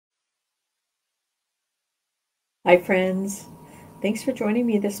Hi, friends. Thanks for joining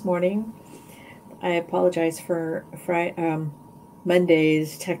me this morning. I apologize for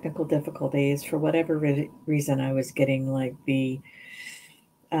Monday's technical difficulties. For whatever reason, I was getting like the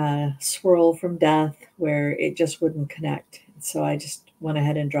swirl from death where it just wouldn't connect. So I just went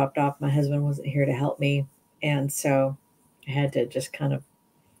ahead and dropped off. My husband wasn't here to help me. And so I had to just kind of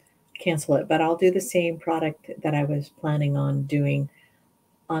cancel it. But I'll do the same product that I was planning on doing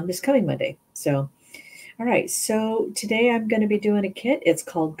on this coming Monday. So all right, so today I'm going to be doing a kit. It's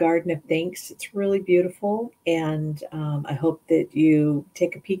called Garden of Thanks. It's really beautiful, and I hope that you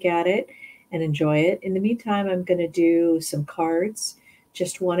take a peek at it and enjoy it. In the meantime, I'm going to do some cards,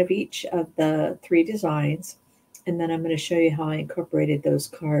 just one of each of the three designs, and then I'm going to show you how I incorporated those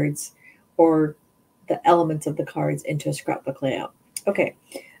cards or the elements of the cards into a scrapbook layout. Okay,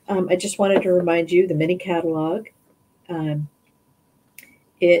 I just wanted to remind you the mini catalog. Um,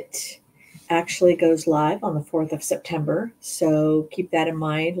 it actually goes live on the 4th of September. So keep that in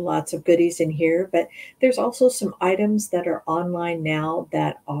mind. Lots of goodies in here, but there's also some items that are online now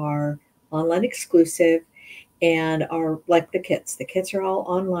that are online exclusive and are like the kits. The kits are all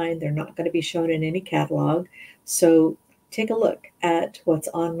online. They're not going to be shown in any catalog. So take a look at what's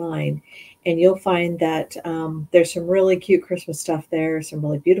online and you'll find that there's some really cute Christmas stuff there, some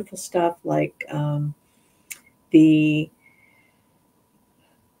really beautiful stuff like the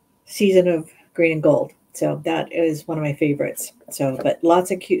Season of Green and Gold. So that is one of my favorites. So, but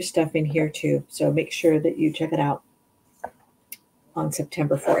lots of cute stuff in here too. So make sure that you check it out on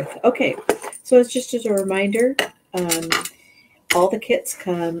September 4th. Okay, so it's just as a reminder, um, all the kits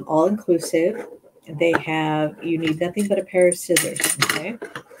come all inclusive. They have, you need nothing but a pair of scissors, okay?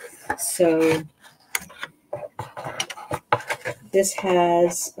 So this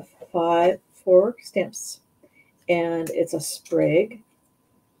has four stamps and it's a sprig.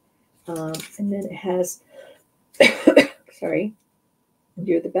 And then it has, sorry,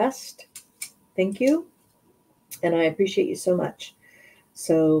 you're the best. Thank you. And I appreciate you so much.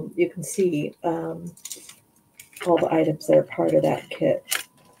 So you can see all the items that are part of that kit.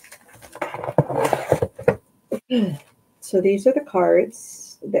 So these are the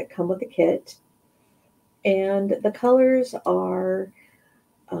cards that come with the kit. And the colors are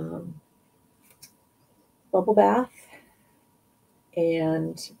Bubble Bath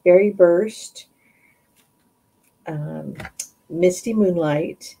and Berry Burst, Misty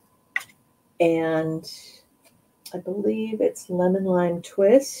Moonlight, and I believe it's Lemon Lime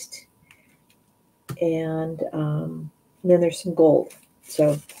Twist, and then there's some gold.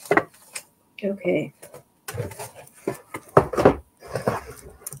 So, okay.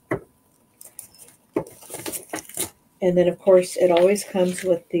 And then, of course, it always comes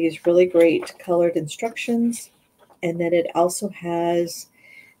with these really great colored instructions. And then it also has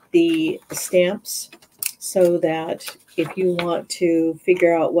the stamps so that if you want to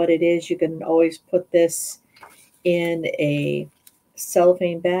figure out what it is, you can always put this in a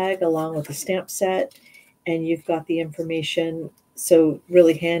cellophane bag along with the stamp set. And you've got the information, so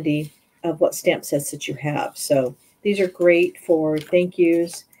really handy, of what stamp sets that you have. So these are great for thank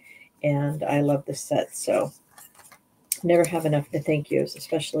yous. And I love this set. So never have enough to thank yous,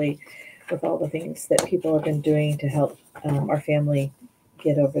 especially with all the things that people have been doing to help our family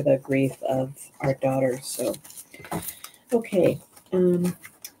get over the grief of our daughter. So, okay.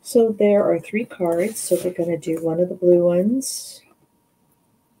 So there are three cards. So we're going to do one of the blue ones.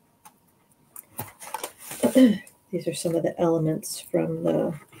 These are some of the elements from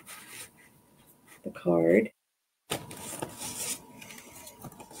the card.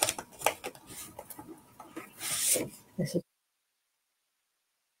 This is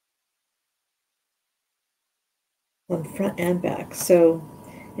on front and back. So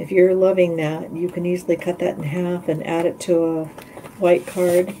if you're loving that, you can easily cut that in half and add it to a white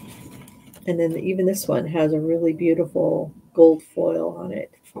card. And then even this one has a really beautiful gold foil on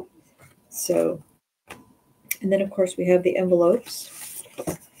it. So, and then of course we have the envelopes.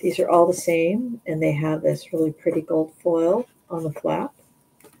 These are all the same, and they have this really pretty gold foil on the flap.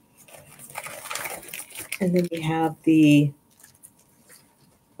 And then we have the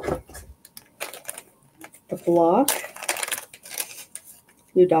block,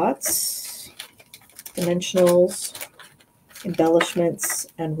 blue dots, dimensionals, embellishments,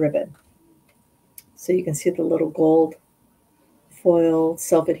 and ribbon. So you can see the little gold foil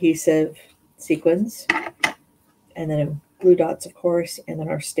self-adhesive sequins, and then blue dots, of course, and then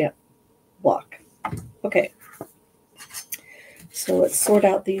our stamp block. Okay, so let's sort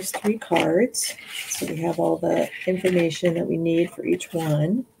out these three cards. So we have all the information that we need for each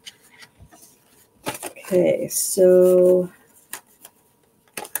one. Okay, so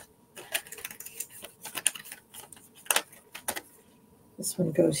This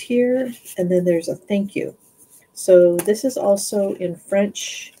one goes here, and then there's a thank you. So this is also in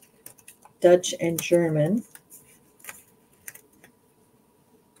French, Dutch, and German.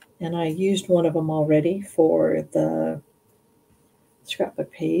 And I used one of them already for the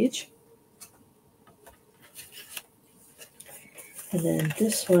scrapbook page. And then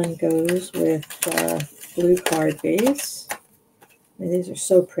this one goes with the blue card base. And these are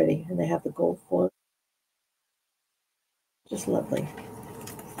so pretty, and they have the gold foil. Just lovely.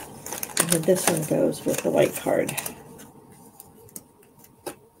 And then this one goes with the white card.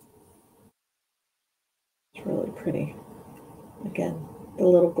 It's really pretty. Again, the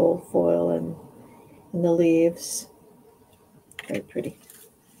little gold foil and the leaves. Very pretty.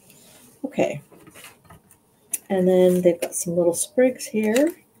 Okay. And then they've got some little sprigs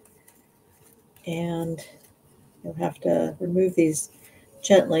here. And you'll have to remove these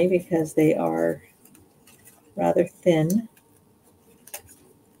gently because they are rather thin.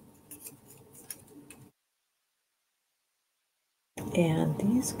 And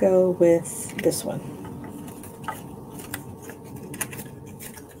these go with this one.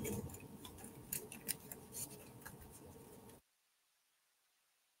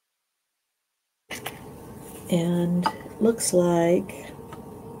 And looks like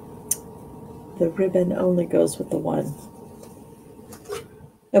the ribbon only goes with the one.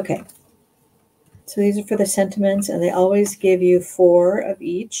 Okay, so these are for the sentiments, and they always give you 4 of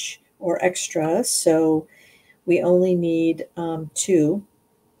each or extra, so we only need 2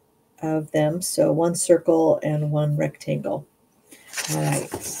 of them, so 1 circle and 1 rectangle. All right,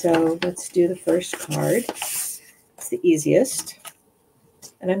 so let's do the first card. It's the easiest,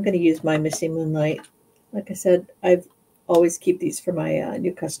 and I'm going to use my Missy Moonlight. Like I said, I've always keep these for my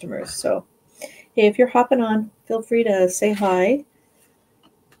new customers. So, hey, if you're hopping on, feel free to say hi,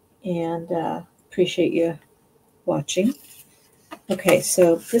 and appreciate you watching. Okay,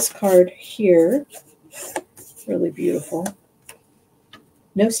 so this card here, really beautiful.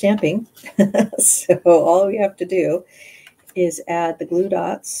 No stamping, so all we have to do is add the glue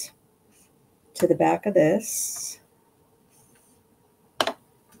dots to the back of this.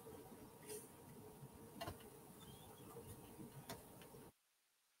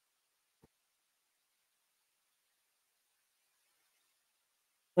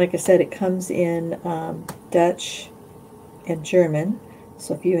 Like I said, it comes in Dutch and German.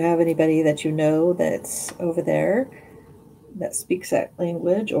 So if you have anybody that you know that's over there that speaks that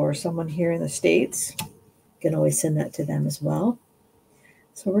language, or someone here in the States, you can always send that to them as well.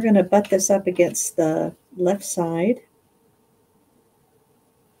 So we're going to butt this up against the left side.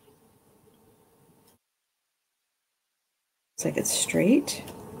 Looks like it's straight.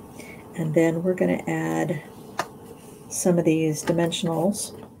 And then we're going to add some of these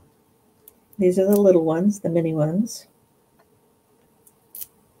dimensionals. These are the little ones, the mini ones.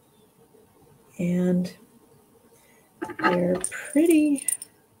 And they're pretty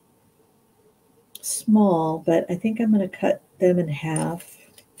small, but I think I'm going to cut them in half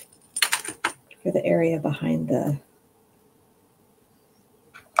for the area behind the,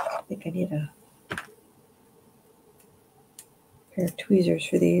 I think I need a pair of tweezers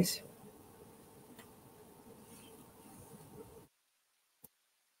for these.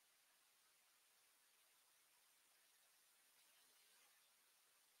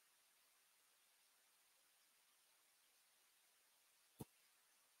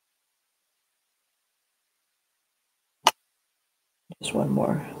 Just one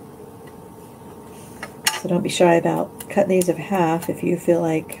more. So don't be shy about cutting these in half if you feel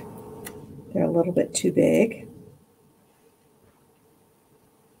like they're a little bit too big.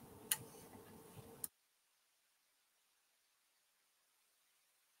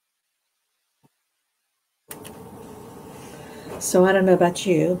 So I don't know about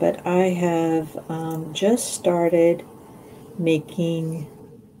you, but I have just started making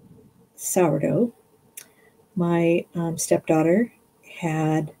sourdough. My stepdaughter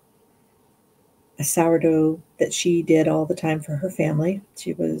had a sourdough that she did all the time for her family.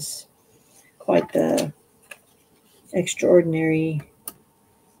 She was quite the extraordinary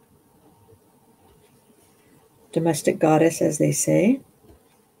domestic goddess, as they say,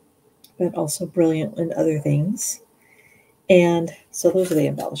 but also brilliant in other things. And so those are the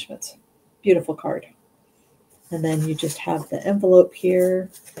embellishments. Beautiful card. And then you just have the envelope here.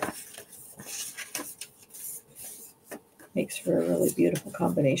 Makes for a really beautiful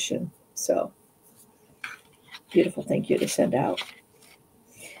combination. So beautiful thank you to send out.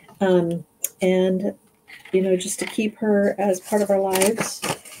 And, you know, just to keep her as part of our lives,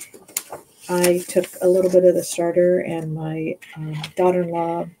 I took a little bit of the starter, and my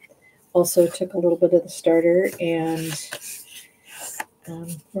daughter-in-law also took a little bit of the starter, and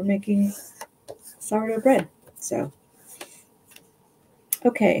we're making sourdough bread. So,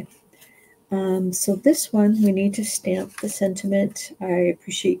 okay. So this one, we need to stamp the sentiment. I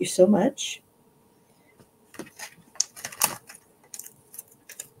appreciate you so much.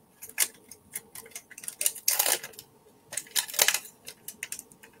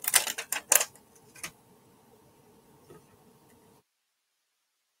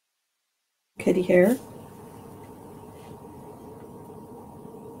 Kitty hair.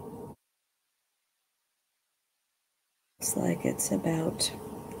 Looks like it's about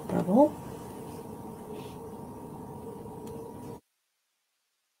level.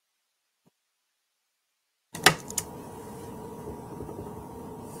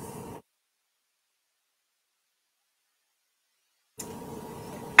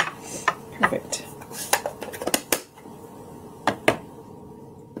 Perfect.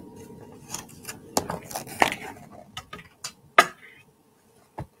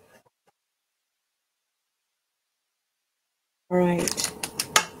 All right.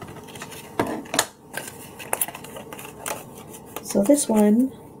 So this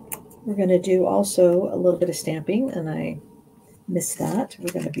one, we're going to do also a little bit of stamping, and I missed that.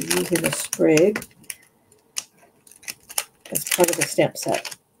 We're going to be using a sprig as part of the stamp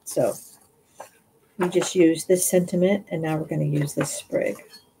set. So we just used this sentiment, and now we're going to use this sprig.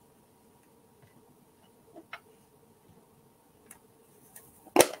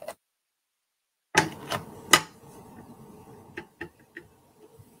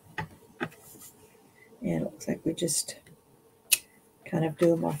 And it looks like we just kind of do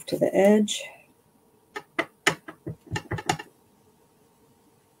them off to the edge.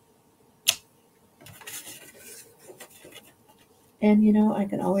 And you know, I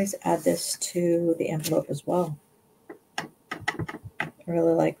can always add this to the envelope as well. I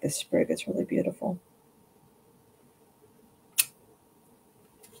really like this sprig, it's really beautiful.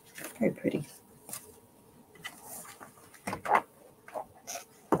 Very pretty.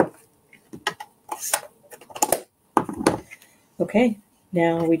 Okay,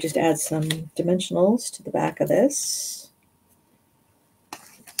 now we just add some dimensionals to the back of this.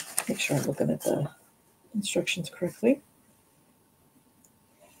 Make sure I'm looking at the instructions correctly.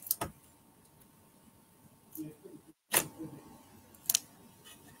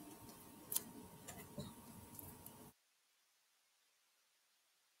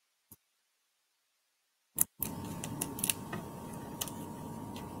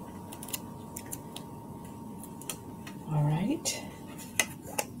 All right.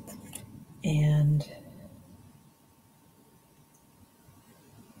 And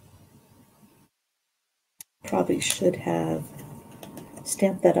probably should have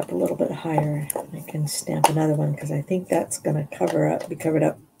stamped that up a little bit higher. I can stamp another one because I think that's going to be covered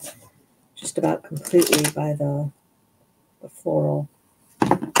up just about completely by the floral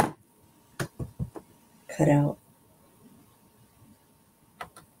cutout.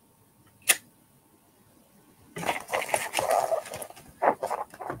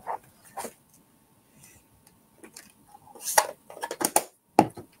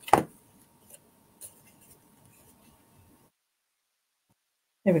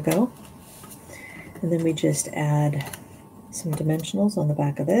 There we go. And then we just add some dimensionals on the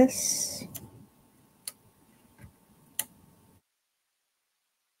back of this.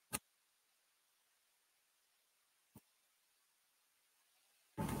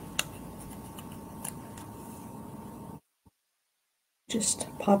 Just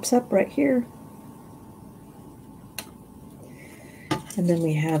pops up right here. And then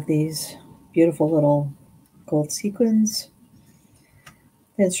we have these beautiful little gold sequins.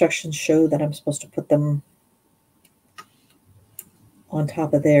 The instructions show that I'm supposed to put them on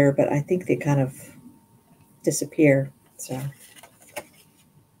top of there, but I think they kind of disappear. So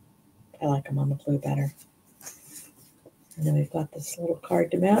I like them on the blue better. And then we've got this little card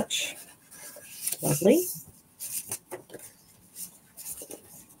to match. Lovely.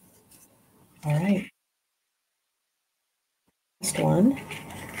 All right. Next one.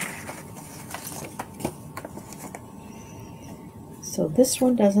 So this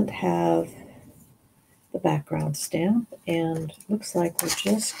one doesn't have the background stamp, and looks like we're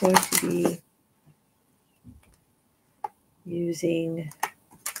just going to be using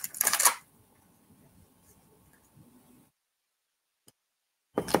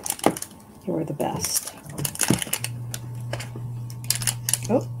You're the Best.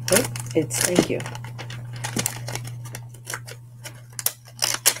 Oh, it's thank you.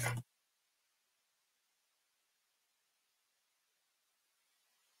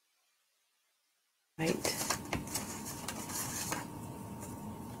 Right.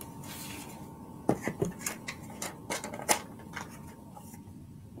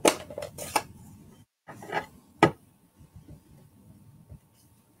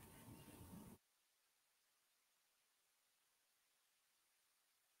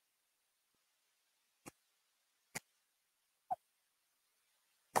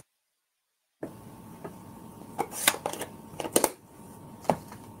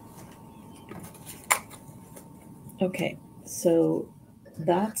 Okay, so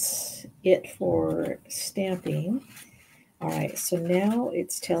that's it for stamping. All right, so now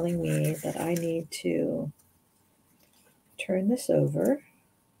it's telling me that I need to turn this over,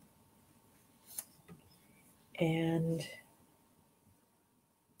 and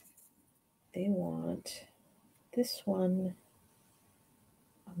they want this one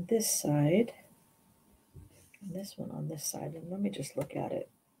on this side and this one on this side. And let me just look at it.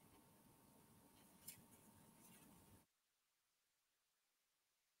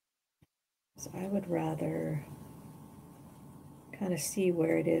 So I would rather kind of see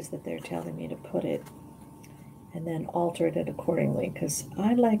where it is that they're telling me to put it and then alter it accordingly, because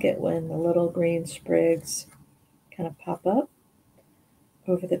I like it when the little green sprigs kind of pop up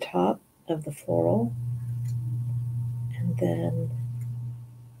over the top of the floral, and then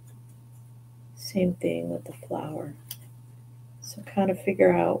same thing with the flower. So kind of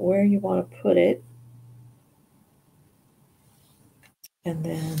figure out where you want to put it, and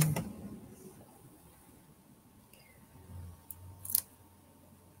then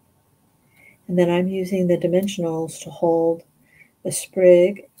I'm using the dimensionals to hold the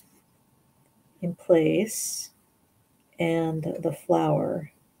sprig in place and the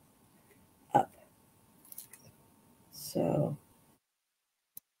flower up. So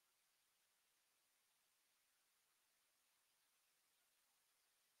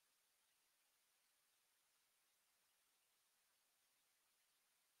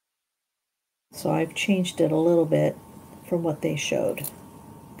I've changed it a little bit from what they showed,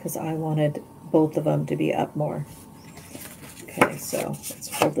 because I wanted both of them to be up more. Okay, so let's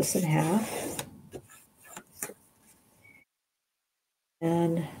fold this in half.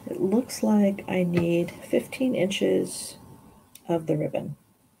 And it looks like I need 15 inches of the ribbon.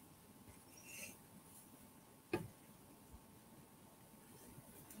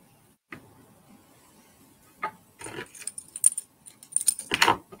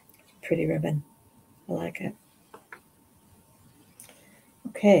 Pretty ribbon. I like it.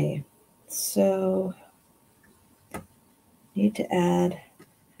 Okay, so need to add,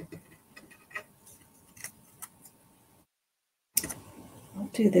 I'll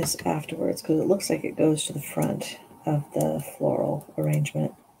do this afterwards because it looks like it goes to the front of the floral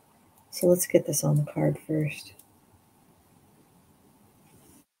arrangement. So let's get this on the card first.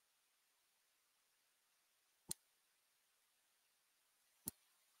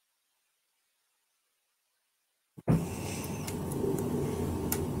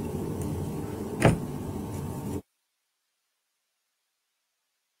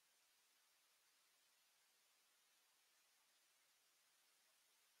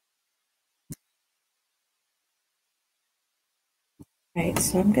 Right,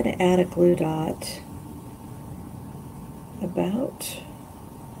 so I'm going to add a glue dot about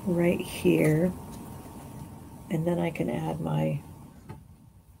right here, and then I can add my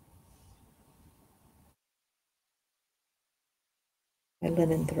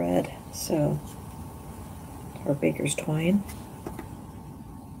linen thread, so, or baker's twine.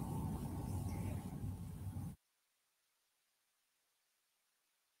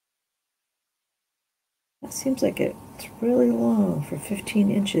 That seems like it's really long for 15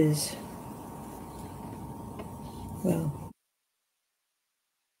 inches. Well,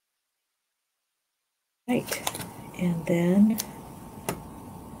 right, and then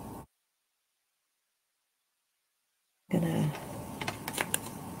I'm gonna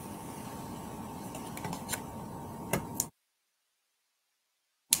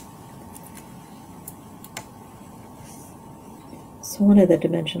so one of the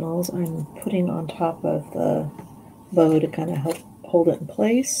dimensionals I'm putting on top of the bow to kind of help hold it in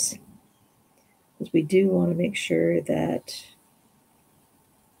place, because we do want to make sure that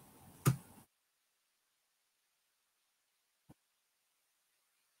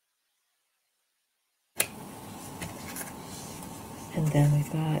and then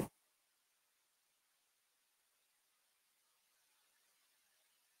we've got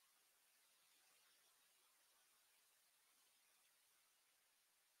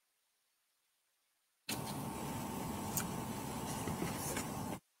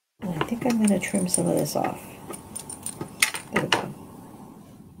and I think I'm going to trim some of this off. There we go.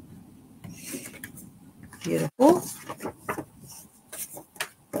 Beautiful.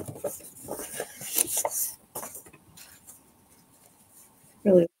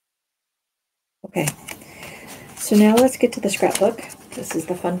 Really. Okay. So now let's get to the scrapbook. This is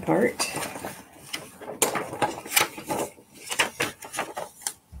the fun part.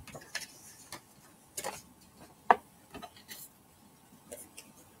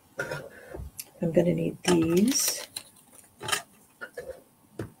 I'm going to need these.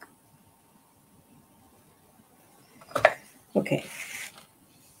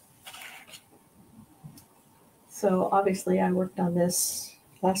 So obviously I worked on this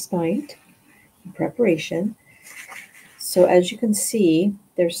last night in preparation. So as you can see,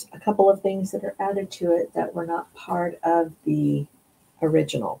 there's a couple of things that are added to it that were not part of the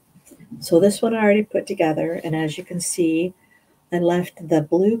original. So this one I already put together, and as you can see, I left the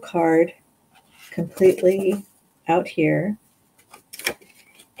blue card completely out here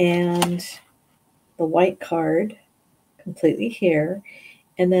and the white card completely here.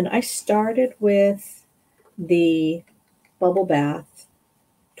 And then I started with the Bubble Bath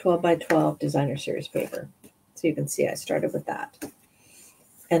 12 by 12 designer series paper. So you can see I started with that.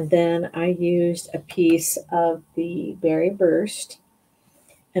 And then I used a piece of the Berry Burst.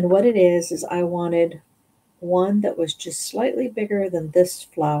 And what it is I wanted one that was just slightly bigger than this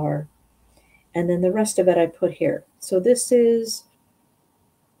flower. And then the rest of it I put here. So this is,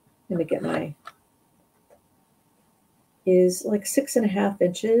 let me get my, is like 6.5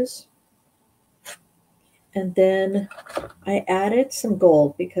 inches. And then I added some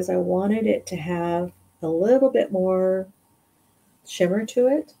gold because I wanted it to have a little bit more shimmer to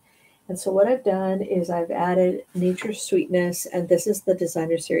it. And so what I've done is I've added Nature's Sweetness, and this is the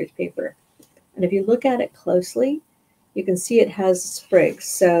designer series paper. And if you look at it closely, you can see it has sprigs.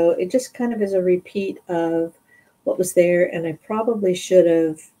 So it just kind of is a repeat of what was there. And I probably should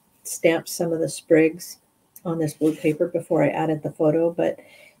have stamped some of the sprigs on this blue paper before I added the photo, but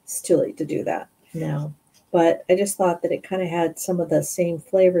it's too late to do that now. But I just thought that it kind of had some of the same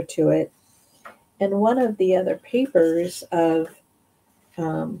flavor to it. And one of the other papers of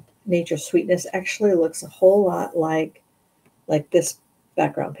Nature's Sweetness actually looks a whole lot like this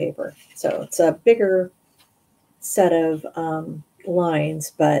background paper. So it's a bigger set of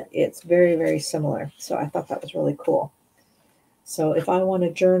lines, but it's very, very similar. So I thought that was really cool. So if I want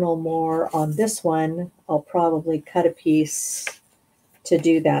to journal more on this one, I'll probably cut a piece to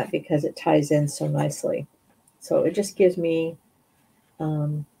do that because it ties in so nicely. So it just gives me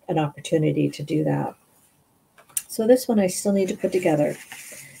an opportunity to do that. So this one I still need to put together.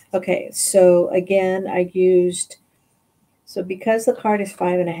 Okay, so again, I used, so because the card is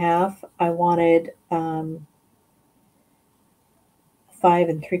 5.5, I wanted 5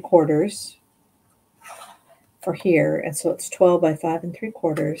 3/4 for here. And so it's 12 by 5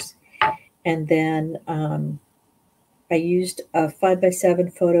 3/4. And then I used a 5 by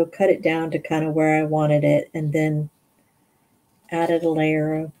 7 photo, cut it down to kind of where I wanted it, and then added a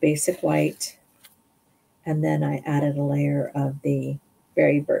layer of basic white. And then I added a layer of the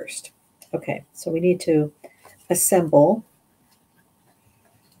Berry Burst. Okay, so we need to assemble.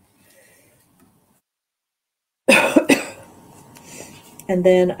 And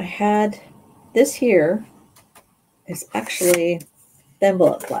then I had this here is actually the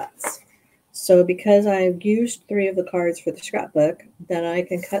envelope flats. So because I've used 3 of the cards for the scrapbook, then I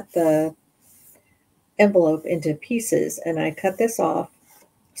can cut the envelope into pieces. And I cut this off,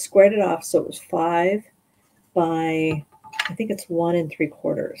 squared it off so it was 5 by, I think it's 1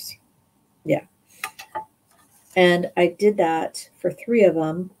 3/4. Yeah. And I did that for 3 of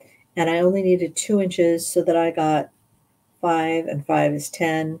them, and I only needed 2 inches so that I got 5 and 5 is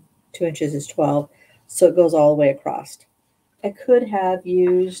 10, 2 inches is 12. So it goes all the way across. I could have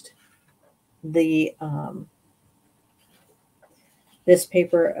used the this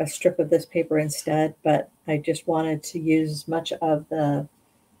paper, a strip of this paper instead, but I just wanted to use as much of the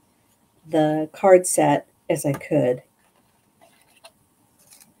card set as I could.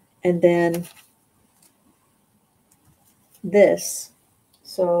 And then this,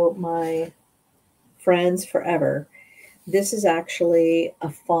 so my Friends Forever, this is actually a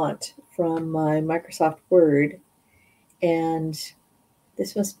font from my Microsoft Word, and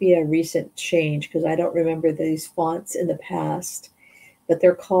this must be a recent change because I don't remember these fonts in the past, but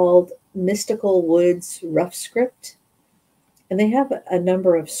they're called Mystical Woods Rough Script. And they have a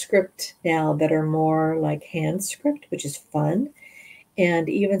number of script now that are more like hand script, which is fun. And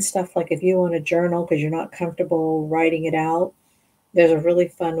even stuff like if you want to journal because you're not comfortable writing it out, there's a really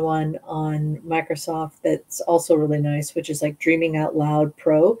fun one on Microsoft that's also really nice, which is like Dreaming Out Loud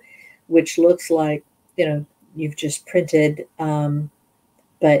Pro, which looks like, you've just printed,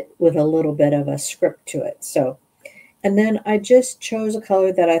 but with a little bit of a script to it. So, and then I just chose a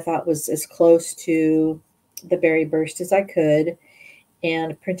color that I thought was as close to the Berry Burst as I could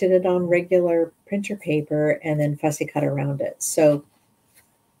and printed it on regular printer paper and then fussy cut around it. So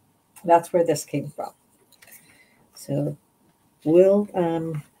that's where this came from. So we'll,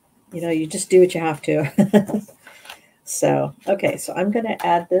 you just do what you have to. So, okay, so I'm going to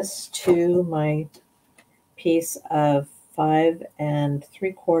add this to my piece of 5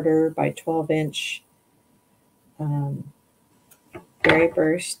 3/4 by 12 inch Berry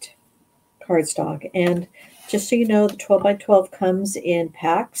Burst cardstock. And Just so you know, the 12 by 12 comes in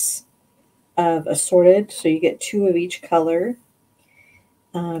packs of assorted, so you get 2 of each color.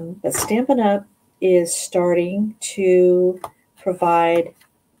 But Stampin' Up! Is starting to provide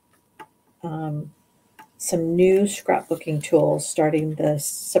some new scrapbooking tools starting the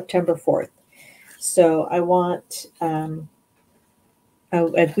September 4th. So I want,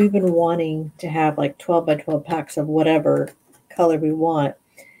 we've been wanting to have like 12 by 12 packs of whatever color we want.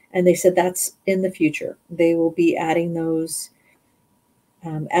 And they said that's in the future. They will be adding those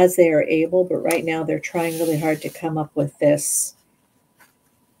as they are able, but right now they're trying really hard to come up with this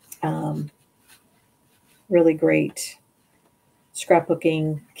really great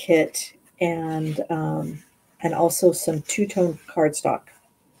scrapbooking kit and also some two-tone cardstock.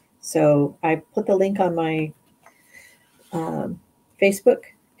 So I put the link on my Facebook,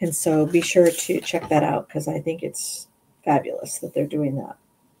 and so be sure to check that out because I think it's fabulous that they're doing that.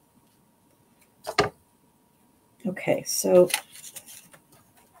 Okay, so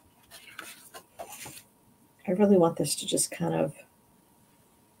I really want this to just kind of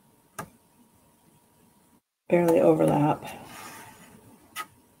barely overlap.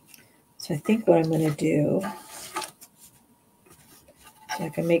 So I think what I'm going to do, so I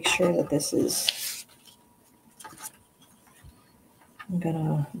can make sure that this is, I'm going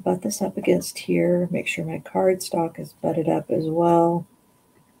to butt this up against here, make sure my cardstock is butted up as well.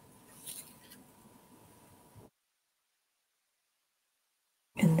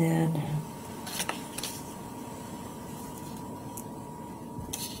 And then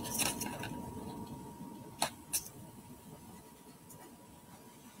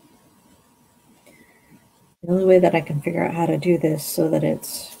the only way that I can figure out how to do this so that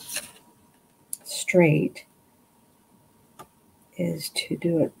it's straight is to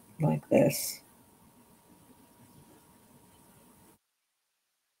do it like this.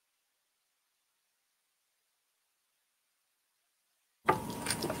 And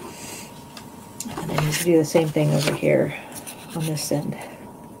I need to do the same thing over here on this end.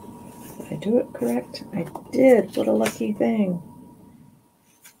 Did I do it correct? I did. What a lucky thing.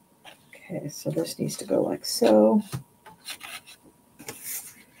 Okay, so this needs to go like so.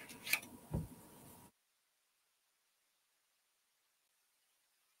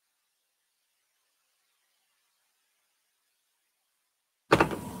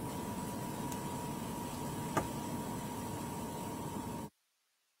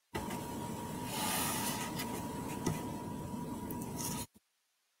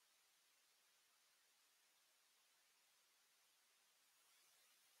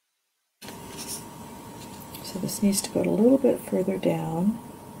 So this needs to go a little bit further down,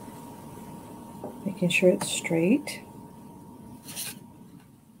 making sure it's straight.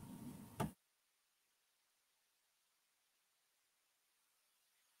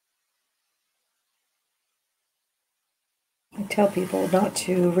 I tell people not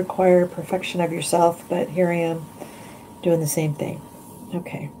to require perfection of yourself, but here I am doing the same thing.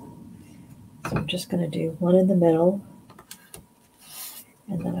 Okay, so I'm just going to do one in the middle,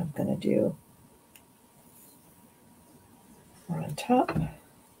 and then I'm going to do one on top.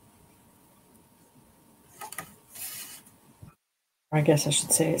 Or I guess I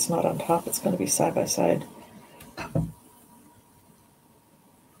should say it's not on top, it's going to be side by side.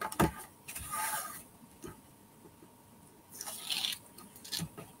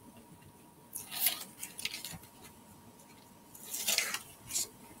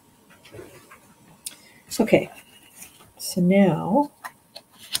 Okay, so now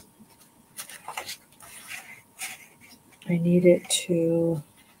I need it to,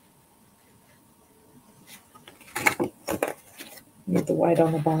 need the white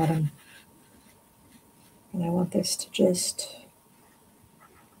on the bottom. And I want this to just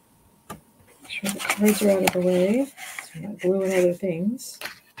make sure the cards are out of the way, so I'm not gluing other things.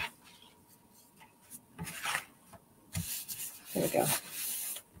 There we go.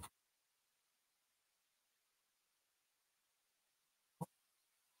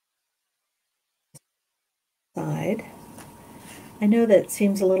 Side. I know that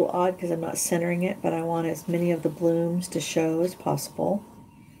seems a little odd because I'm not centering it, but I want as many of the blooms to show as possible.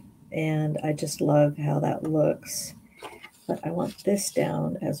 And I just love how that looks. But I want this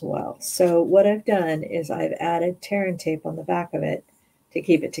down as well. So what I've done is I've added tear and tape on the back of it to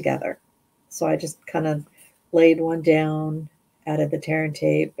keep it together. So I just kind of laid one down, added the tear and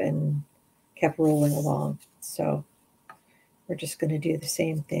tape, and kept rolling along. So we're just going to do the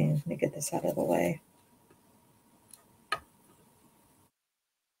same thing. Let me get this out of the way.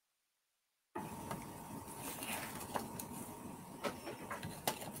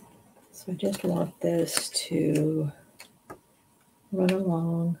 So I just want this to run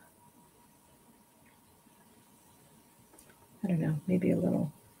along. I don't know, maybe a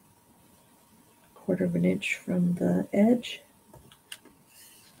little 1/4 of an inch from the edge.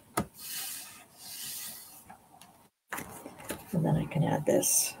 And then I can add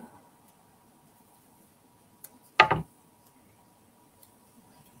this.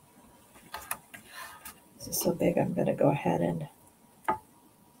 This is so big, I'm going to go ahead and...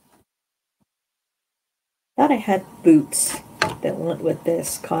 Thought I had boots that went with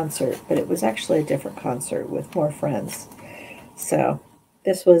this concert, but it was actually a different concert with more friends. So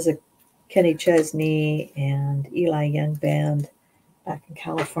this was a Kenny Chesney and Eli Young band back in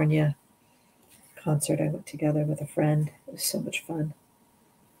California concert I went together with a friend. It was so much fun.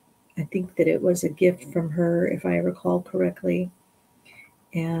 I think that it was a gift from her, if I recall correctly.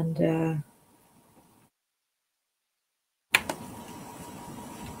 And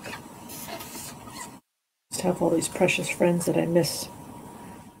just have all these precious friends that I miss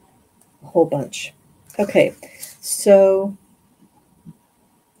a whole bunch. Okay, so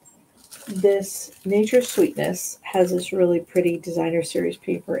this Nature Sweetness has this really pretty designer series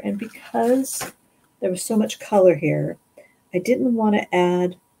paper, and because there was so much color here, I didn't want to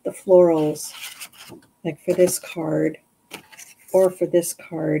add the florals like for this card or for this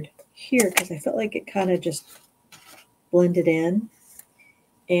card here because I felt like it kind of just blended in,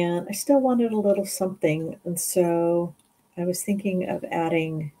 and I still wanted a little something, and so I was thinking of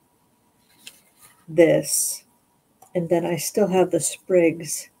adding this, and then I still have the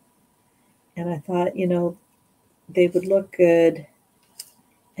sprigs, and I thought, they would look good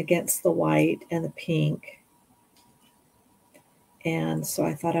against the white and the pink, and so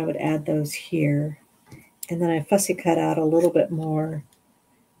I thought I would add those here, and then I fussy cut out a little bit more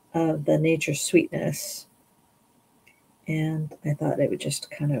of the Nature Sweetness, and I thought it would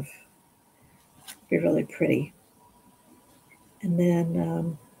just kind of be really pretty. And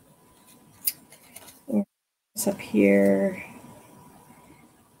then this up here,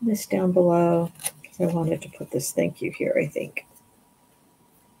 this down below, because I wanted to put this thank you here, I think.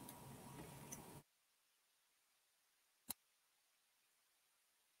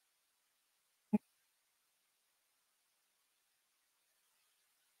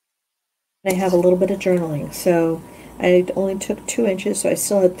 I have a little bit of journaling, so I only took 2 inches, so I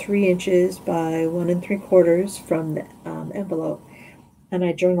still had 3 inches by 1 3/4 from the envelope, and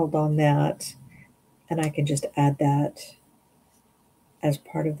I journaled on that, and I can just add that as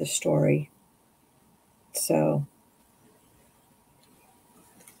part of the story. So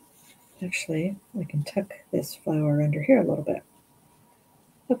actually, I can tuck this flower under here a little bit.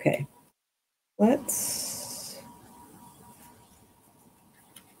 Okay, let's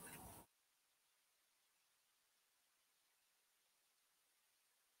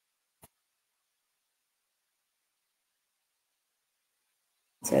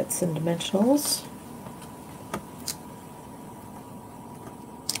add some dimensionals.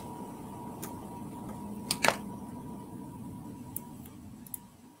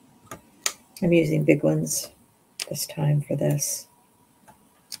 I'm using big ones this time for this.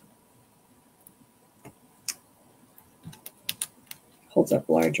 Holds up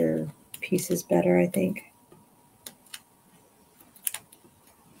larger pieces better, I think.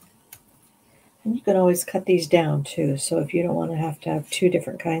 And you can always cut these down too, so if you don't want to have 2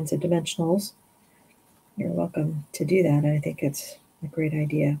 different kinds of dimensionals, you're welcome to do that. I think it's a great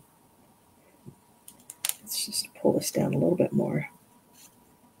idea. Let's just pull this down a little bit more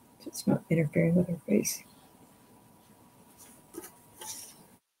so it's not interfering with her face.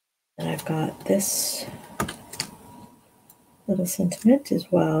 And I've got this little sentiment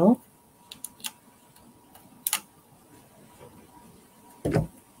as well.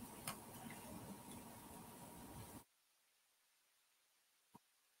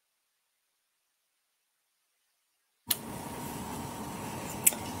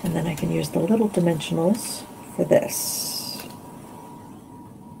 And then I can use the little dimensionals for this.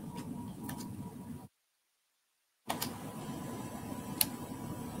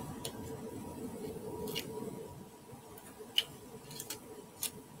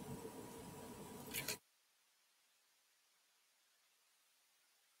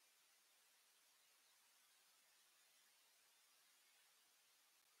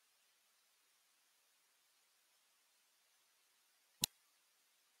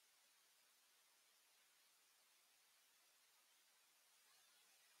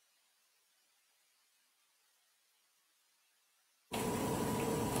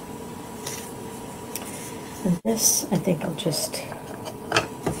 And this, I think I'll just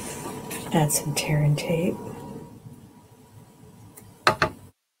add some tear and tape.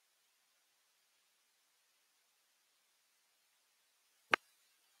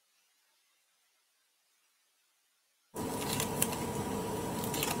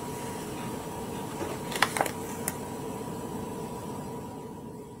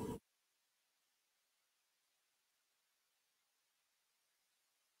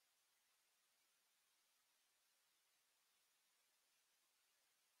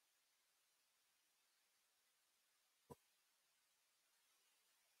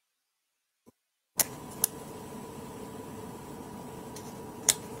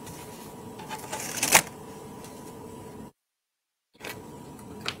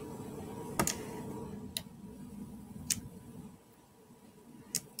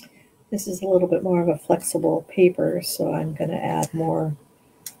 This is a little bit more of a flexible paper, so I'm going to add more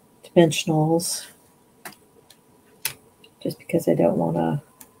dimensionals just because I don't want to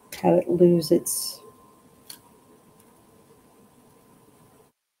have it lose its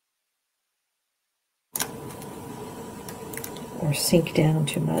or sink down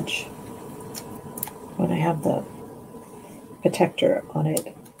too much when I have the protector on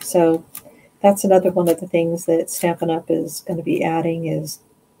it. So that's another one of the things that Stampin' Up! Is going to be adding is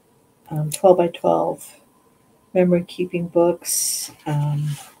 12 by 12 memory keeping books,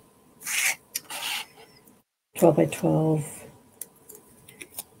 12 by 12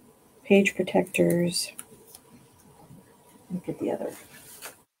 page protectors. Let me get the other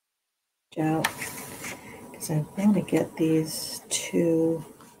out because I want to get these two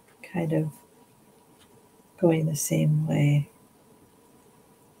kind of going the same way.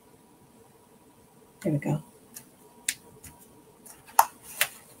 There we go.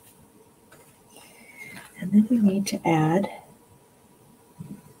 And then we need to add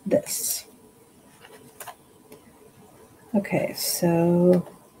this. Okay, so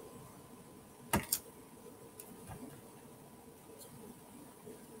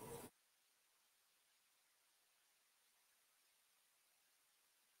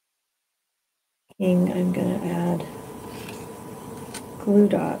I'm going to add glue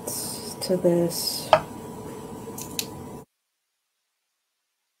dots to this.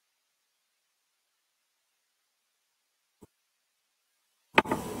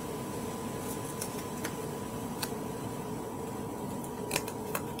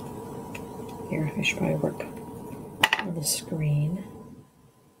 Here, I should probably work on the screen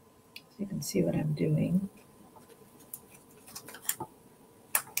so you can see what I'm doing.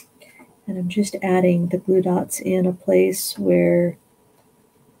 And I'm just adding the glue dots in a place where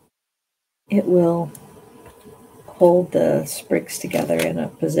it will hold the sprigs together in a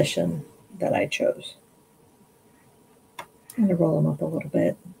position that I chose. I'm going to roll them up a little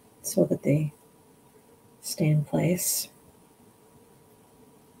bit so that they stay in place.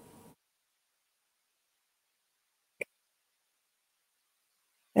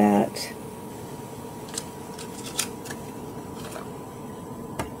 That.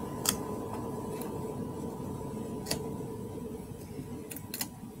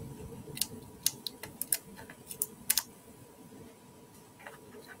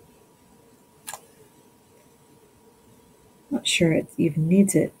 Not sure it even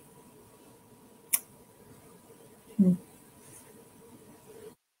needs it.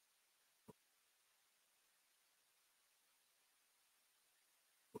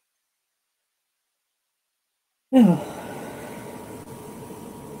 Oh.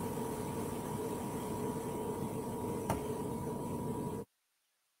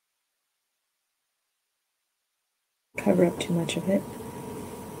 Cover up too much of it.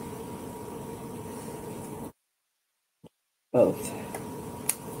 Both.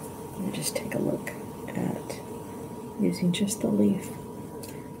 Let me just take a look at using just the leaf.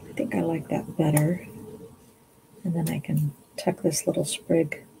 I think I like that better. And then I can tuck this little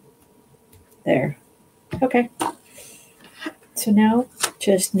sprig there. Okay. So now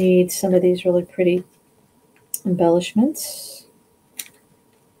just need some of these really pretty embellishments.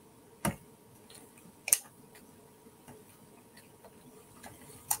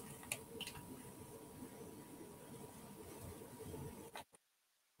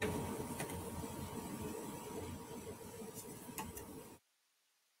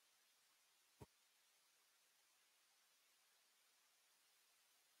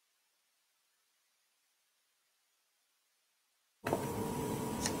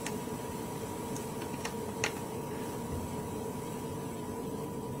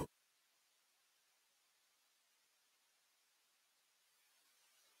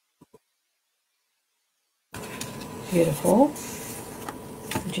 Beautiful.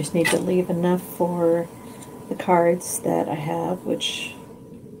 I just need to leave enough for the cards that I have, which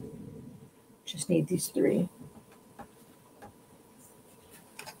just need these 3.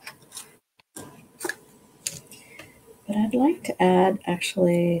 But I'd like to add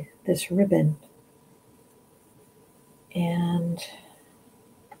actually this ribbon and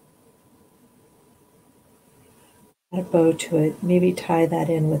add a bow to it. Maybe tie that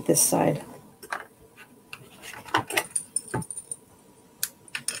in with this side.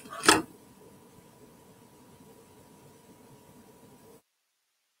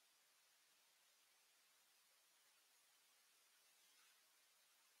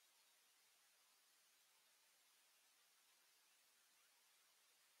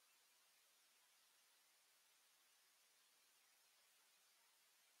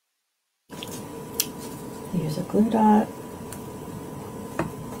 Use a glue dot.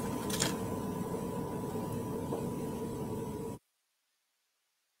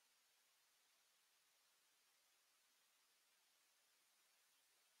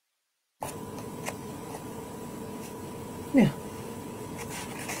 Yeah.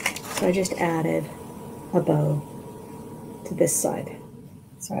 So I just added a bow to this side.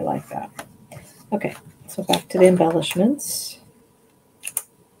 So I like that. Okay, so back to the embellishments.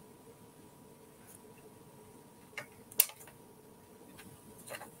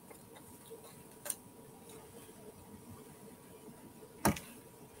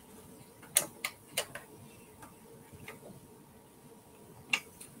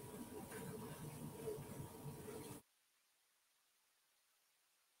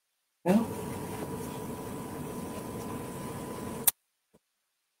 Well,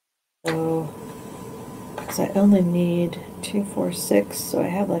 so, because I only need 2, 4, 6, so I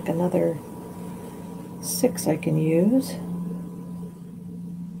have like another 6 I can use.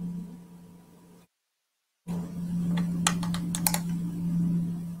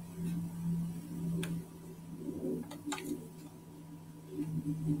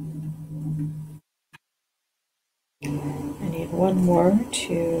 I need one more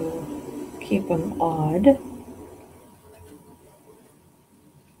to keep them odd.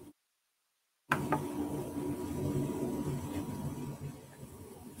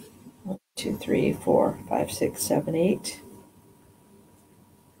 1, 2, 3, 4, 5, 6, 7, 8.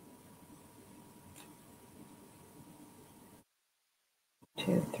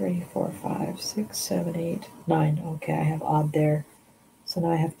 2, 3, 4, 5, 6, 7, 8, 9. Okay, I have odd there. So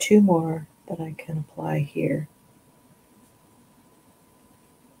now I have 2 more that I can apply here.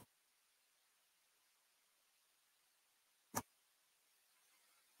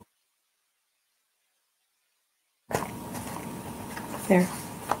 There.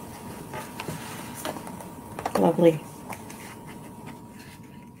 Lovely.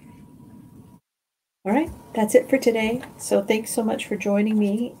 All right, that's it for today. So thanks so much for joining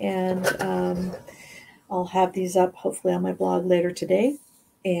me, and I'll have these up hopefully on my blog later today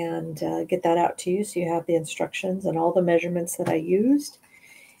and get that out to you so you have the instructions and all the measurements that I used.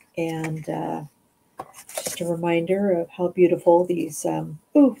 And just a reminder of how beautiful these,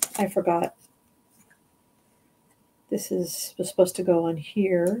 oh, I forgot. This was supposed to go on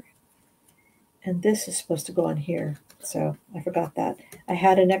here, and this is supposed to go on here. So I forgot that. I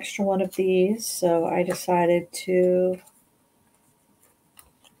had an extra one of these, so I decided to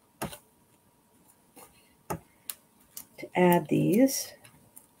add these.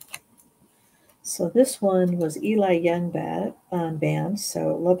 So this one was Eli Young band,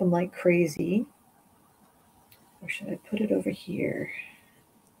 so Love 'Em Like Crazy. Or should I put it over here?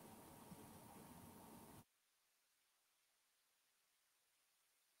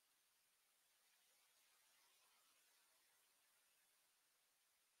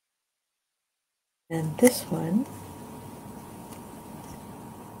 And this one,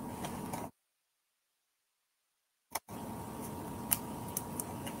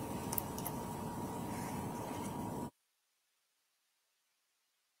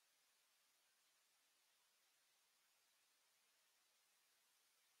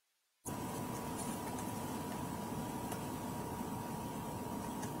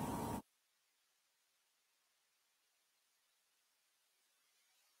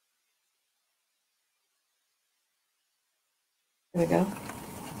 there we go.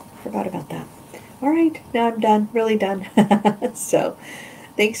 Forgot about that. All right, now I'm done, really done. So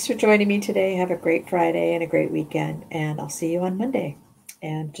thanks for joining me today. Have a great Friday and a great weekend, and I'll see you on Monday.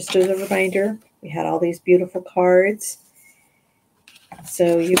 And just as a reminder, we had all these beautiful cards.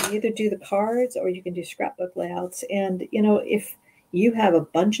 So you can either do the cards or you can do scrapbook layouts. And, if you have a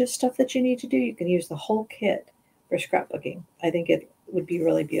bunch of stuff that you need to do, you can use the whole kit for scrapbooking. I think it would be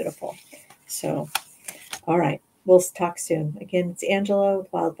really beautiful. So, all right. We'll talk soon. Again, it's Angela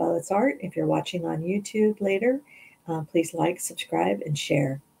with Wild Violets Art. If you're watching on YouTube later, please like, subscribe, and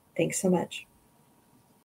share. Thanks so much.